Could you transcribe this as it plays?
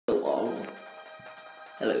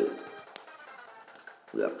Hello,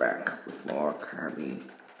 we are back with more Kirby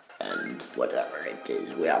and whatever it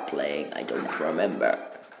is we are playing, I don't remember.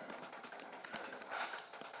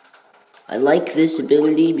 I like this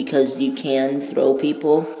ability because you can throw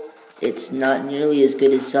people. It's not nearly as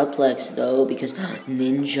good as Suplex though, because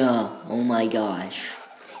Ninja, oh my gosh.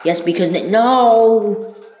 Yes, because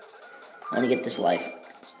no! I want to get this life.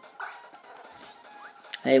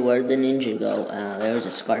 Hey, where'd the ninja go? There's a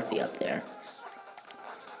Scarfy up there.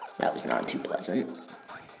 That was not too pleasant.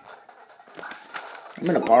 I'm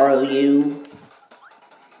gonna borrow you.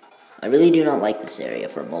 I really do not like this area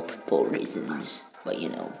for multiple reasons, but you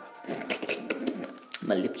know,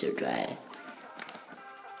 my lips are dry.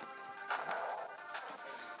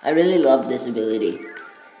 I really love this ability.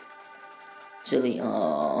 It's really,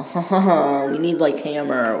 we need like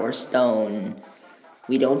hammer or stone.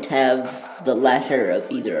 We don't have the latter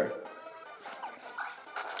of either.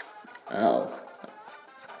 Oh.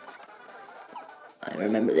 I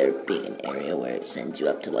remember there being an area where it sends you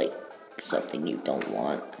up to, like, something you don't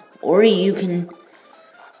want. Or you can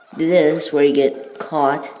do this, where you get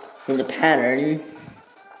caught in the pattern.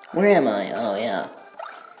 Where am I? Oh, yeah.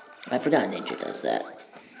 I forgot Ninja does that.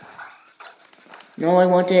 No, I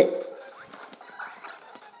want it.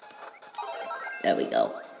 There we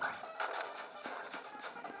go.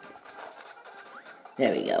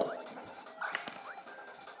 There we go.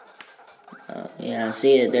 Yeah,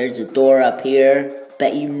 see it, there's a door up here.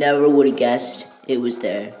 Bet you never would have guessed it was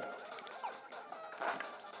there.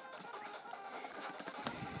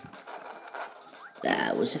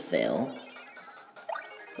 That was a fail.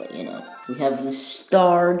 But you know, we have the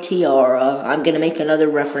Star Tiara. I'm gonna make another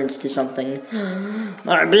reference to something.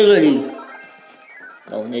 My ability!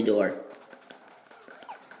 Go in the door.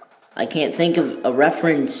 I can't think of a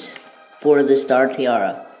reference for the Star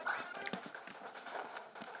Tiara.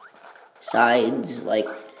 Sides, like,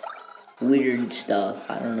 weird stuff,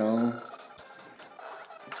 I don't know.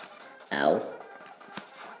 Ow.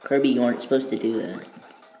 Kirby, you aren't supposed to do that.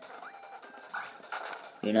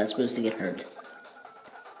 You're not supposed to get hurt.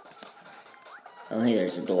 Oh, hey,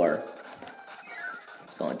 there's a door.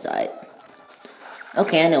 Let's go inside.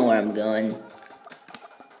 Okay, I know where I'm going.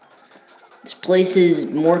 This place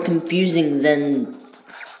is more confusing than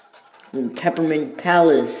Peppermint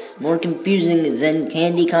Palace. More confusing than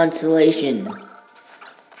Candy Constellation.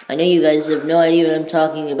 I know you guys have no idea what I'm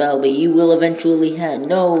talking about, but you will eventually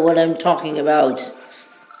know what I'm talking about.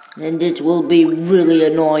 And it will be really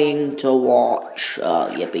annoying to watch.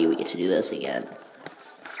 Yippee, we get to do this again.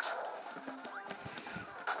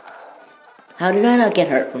 How did I not get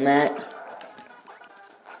hurt from that?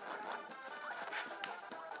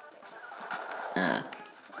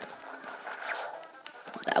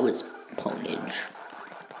 That was ponage.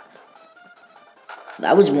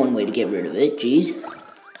 That was one way to get rid of it, jeez.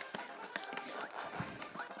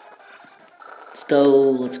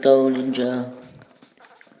 Let's go, Ninja.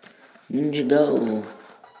 Ninja, go.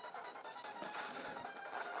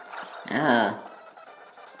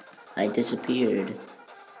 I disappeared.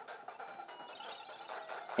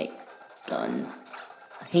 Hey, gun.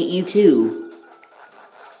 I hate you too.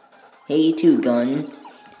 Hate you too, gun.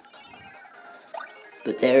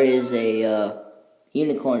 But there is a,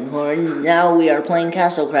 unicorn horn. Now we are playing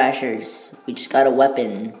Castle Crashers. We just got a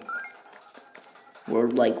weapon. We're,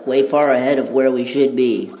 like, way far ahead of where we should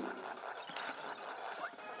be.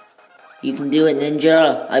 You can do it,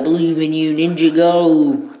 Ninja. I believe in you. Ninja,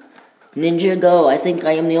 go. Ninja, go. I think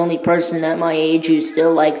I am the only person at my age who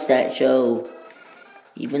still likes that show.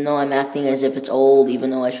 Even though I'm acting as if it's old, even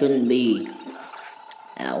though I shouldn't be.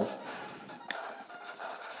 Ow.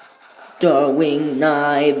 Throwing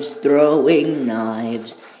knives, throwing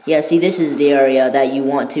knives. Yeah, see, this is the area that you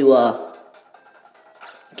want to,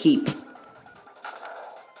 keep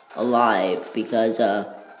alive, because,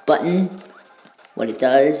 button, what it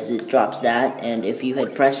does is it drops that, and if you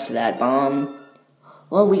had pressed that bomb,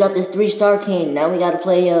 well, we got the 3-star king. Now we gotta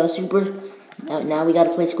play, now we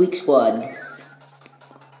gotta play Squeak Squad.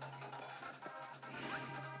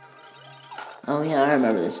 Oh, yeah, I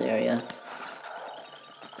remember this area.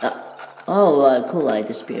 Cool, I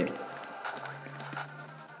disappeared.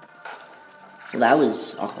 Well, that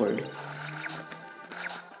was awkward.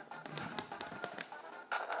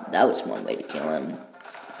 That was one way to kill him.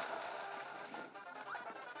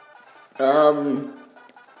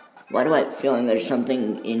 Why do I have a feeling there's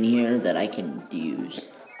something in here that I can use?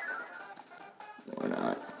 Or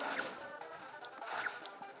not.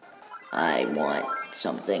 I want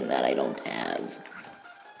something that I don't have.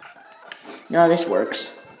 No, this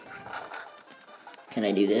works. Can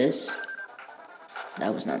I do this?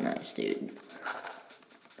 That was not nice, dude.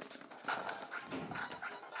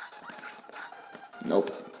 Nope.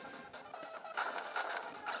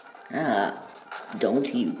 Ah,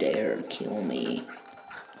 don't you dare kill me.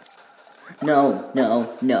 No,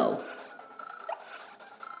 no, no.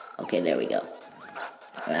 Okay, there we go.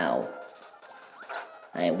 Ow.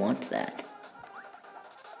 I want that.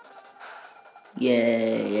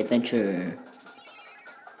 Yay, adventure.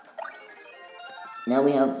 Now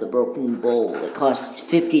we have the broken bowl. It costs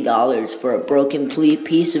 $50 for a broken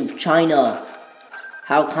piece of china.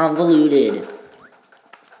 How convoluted.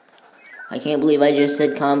 I can't believe I just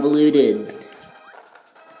said convoluted.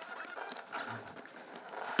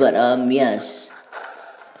 But, yes.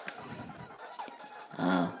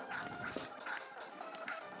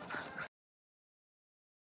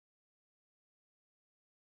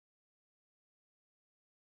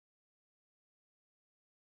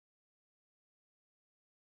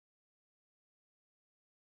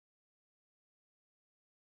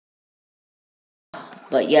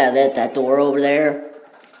 But yeah, that door over there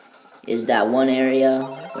is that one area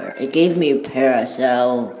where it gave me a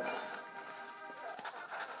parasol.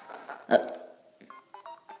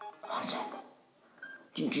 Awesome.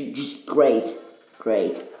 Just great.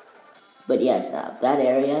 But yes, that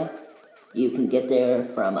area, you can get there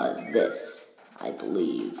from this, I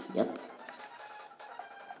believe. Yep.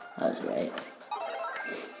 That was right.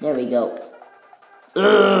 There we go.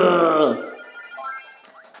 Ugh.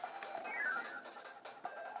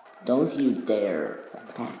 Don't you dare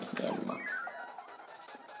attack him.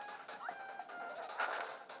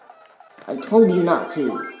 I told you not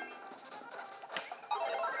to.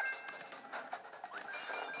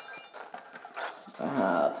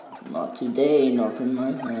 Not today, not in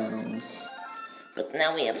my house. But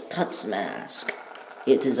now we have Tut's mask.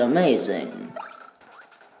 It is amazing.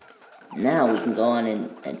 Now we can go on an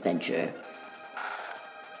adventure.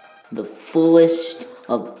 The fullest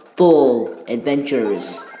of full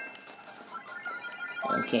adventures.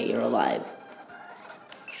 Okay, you're alive.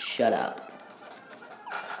 Shut up.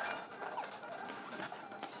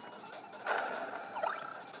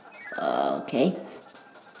 Okay.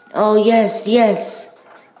 Oh, yes.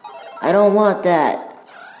 I don't want that.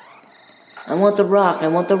 I want the rock.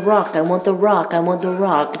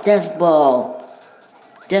 Death ball.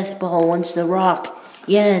 Death ball wants the rock.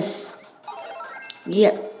 Yes.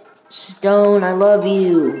 Yep. Stone, I love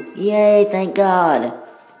you. Yay, thank God.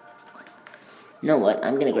 You know what?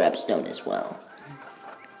 I'm gonna grab stone as well.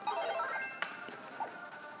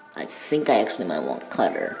 I think I actually might want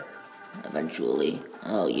cutter eventually.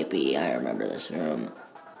 Oh, yippee, I remember this room.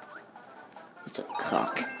 It's a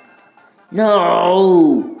cock.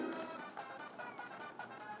 No!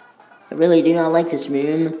 I really do not like this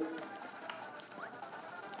room.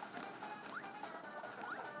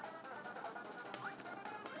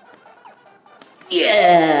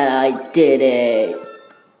 Yeah, I did it.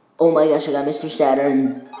 Oh my gosh, I got Mr.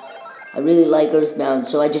 Saturn. I really like Earthbound,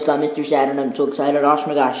 so I just got Mr. Saturn. I'm so excited. Oh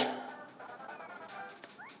my gosh.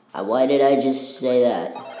 Why did I just say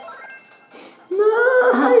that? No,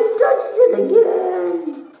 I touched it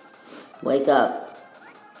again. Wake up.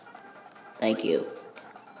 Thank you.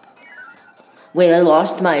 Wait, I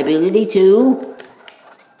lost my ability too?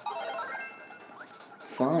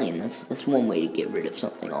 Fine, that's one way to get rid of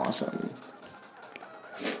something awesome.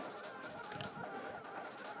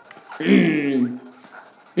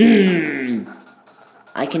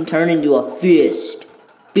 I can turn into a fist.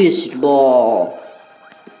 Fist ball.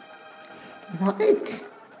 What?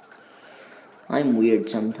 I'm weird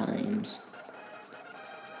sometimes.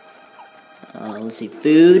 Let's see.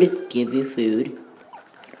 Food. Give you food.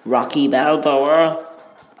 Rocky Balboa.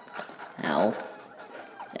 Ow.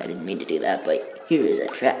 I didn't mean to do that, but here is a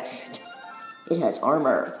chest. It has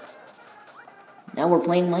armor. Now we're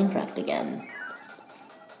playing Minecraft again.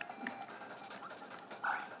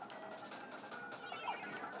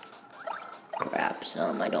 Crap,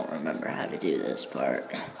 I don't remember how to do this part.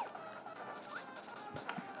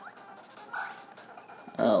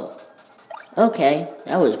 Oh. Okay,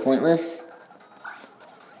 that was pointless.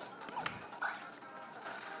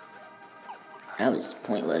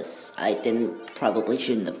 I probably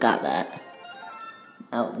shouldn't have got that.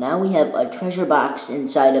 Now we have a treasure box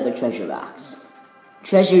inside of a treasure box.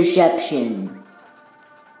 Treasureception.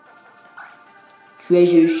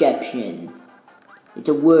 Treasureception. It's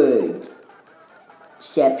a word.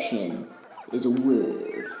 Ception is a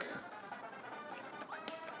word.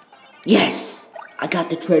 Yes! I got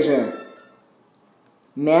the treasure.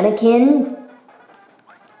 Mannequin?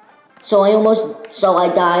 So I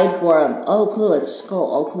died for him. Oh, cool, it's a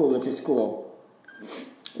skull. Oh, cool, it's a skull.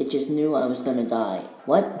 It just knew I was gonna die.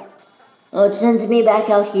 What? Oh, it sends me back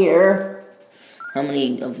out here. How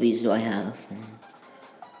many of these do I have?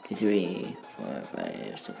 1, 2, 3, 4,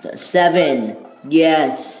 5, 6, 7.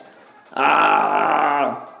 Yes.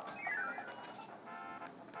 Ah.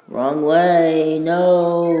 Wrong way.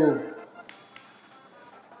 No.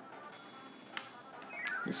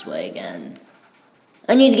 This way again.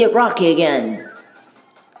 I need to get Rocky again.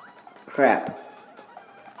 Crap.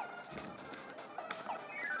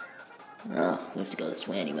 Oh, we have to go this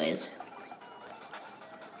way anyways.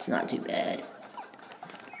 It's not too bad.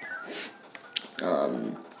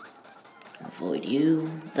 Avoid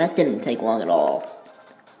you. That didn't take long at all.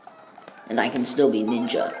 And I can still be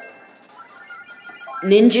ninja.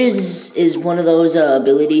 Ninjas is one of those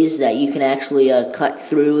abilities that you can actually cut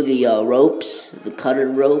through the ropes, the cutter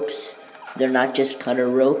ropes. They're not just cutter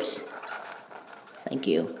ropes. Thank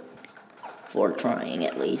you for trying,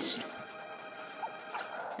 at least.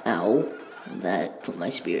 Ow. That put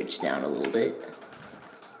my spirits down a little bit.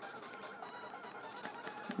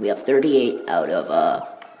 We have 38 out of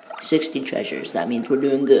 60 treasures. That means we're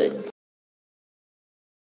doing good.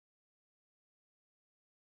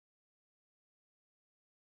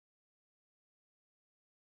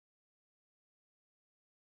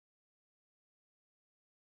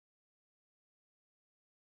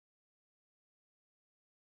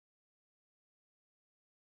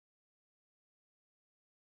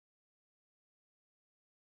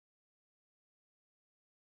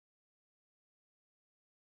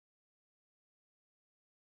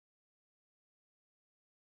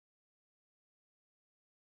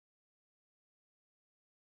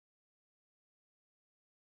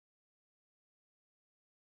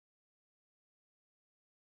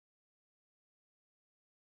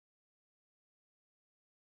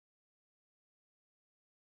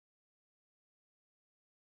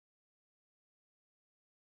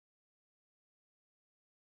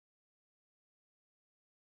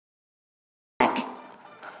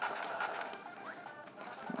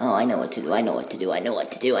 Oh, I know what to do, I know what to do, I know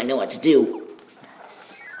what to do, I know what to do.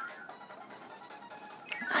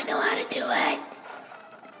 I know how to do it.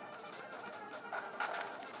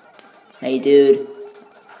 Hey, dude.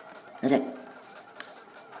 Attack.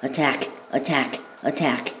 Attack, attack,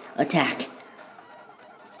 attack, attack.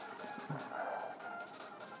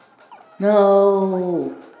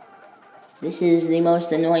 No. This is the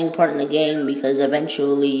most annoying part in the game because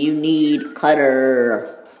eventually you need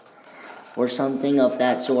cutter. Or something of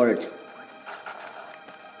that sort.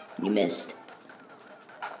 You missed.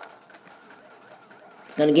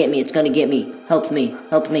 It's gonna get me, it's gonna get me. Help me,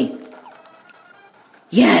 help me.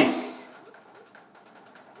 Yes!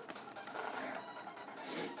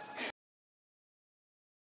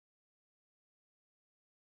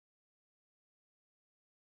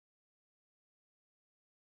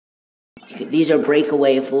 These are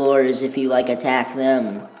breakaway floors if you, like, attack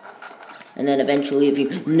them. And then eventually if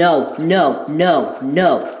you... No, no, no,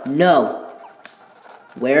 no, no.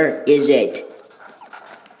 Where is it?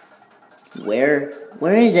 Where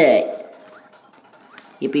is it?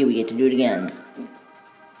 Yippee, we get to do it again.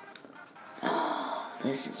 Oh,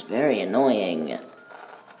 this is very annoying.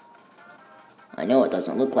 I know it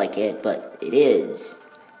doesn't look like it, but it is.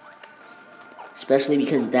 Especially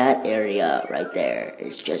because that area right there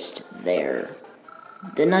is just there.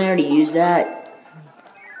 Didn't I already use that?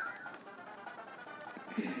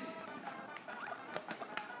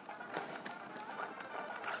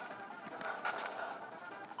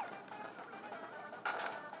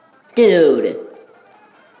 Dude!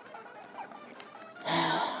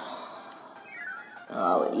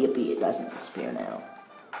 Oh, yippee, it doesn't disappear now.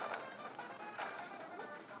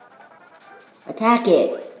 Attack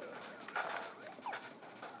it!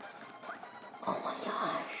 Oh my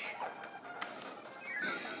gosh.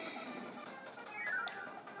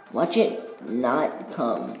 Watch it not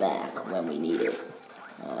come back when we need it.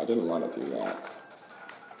 Oh, I didn't want to do that.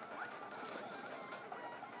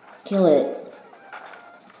 Kill it.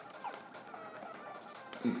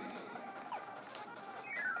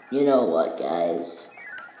 You know what, guys?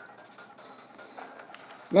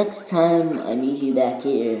 Next time I meet you back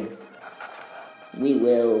here, we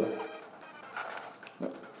will...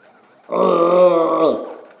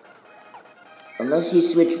 Unless you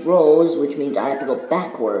switch roles, which means I have to go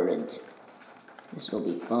backwards. This will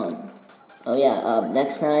be fun. Oh yeah,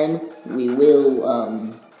 next time we will,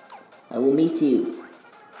 I will meet you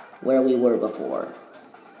where we were before.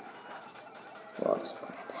 Well,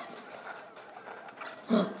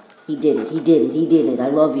 he did it, he did it, he did it, I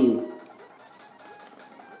love you.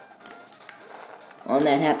 On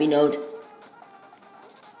that happy note,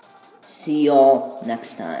 see y'all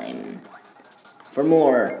next time. For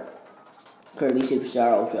more Kirby Super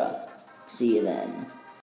Star Ultra. See you then.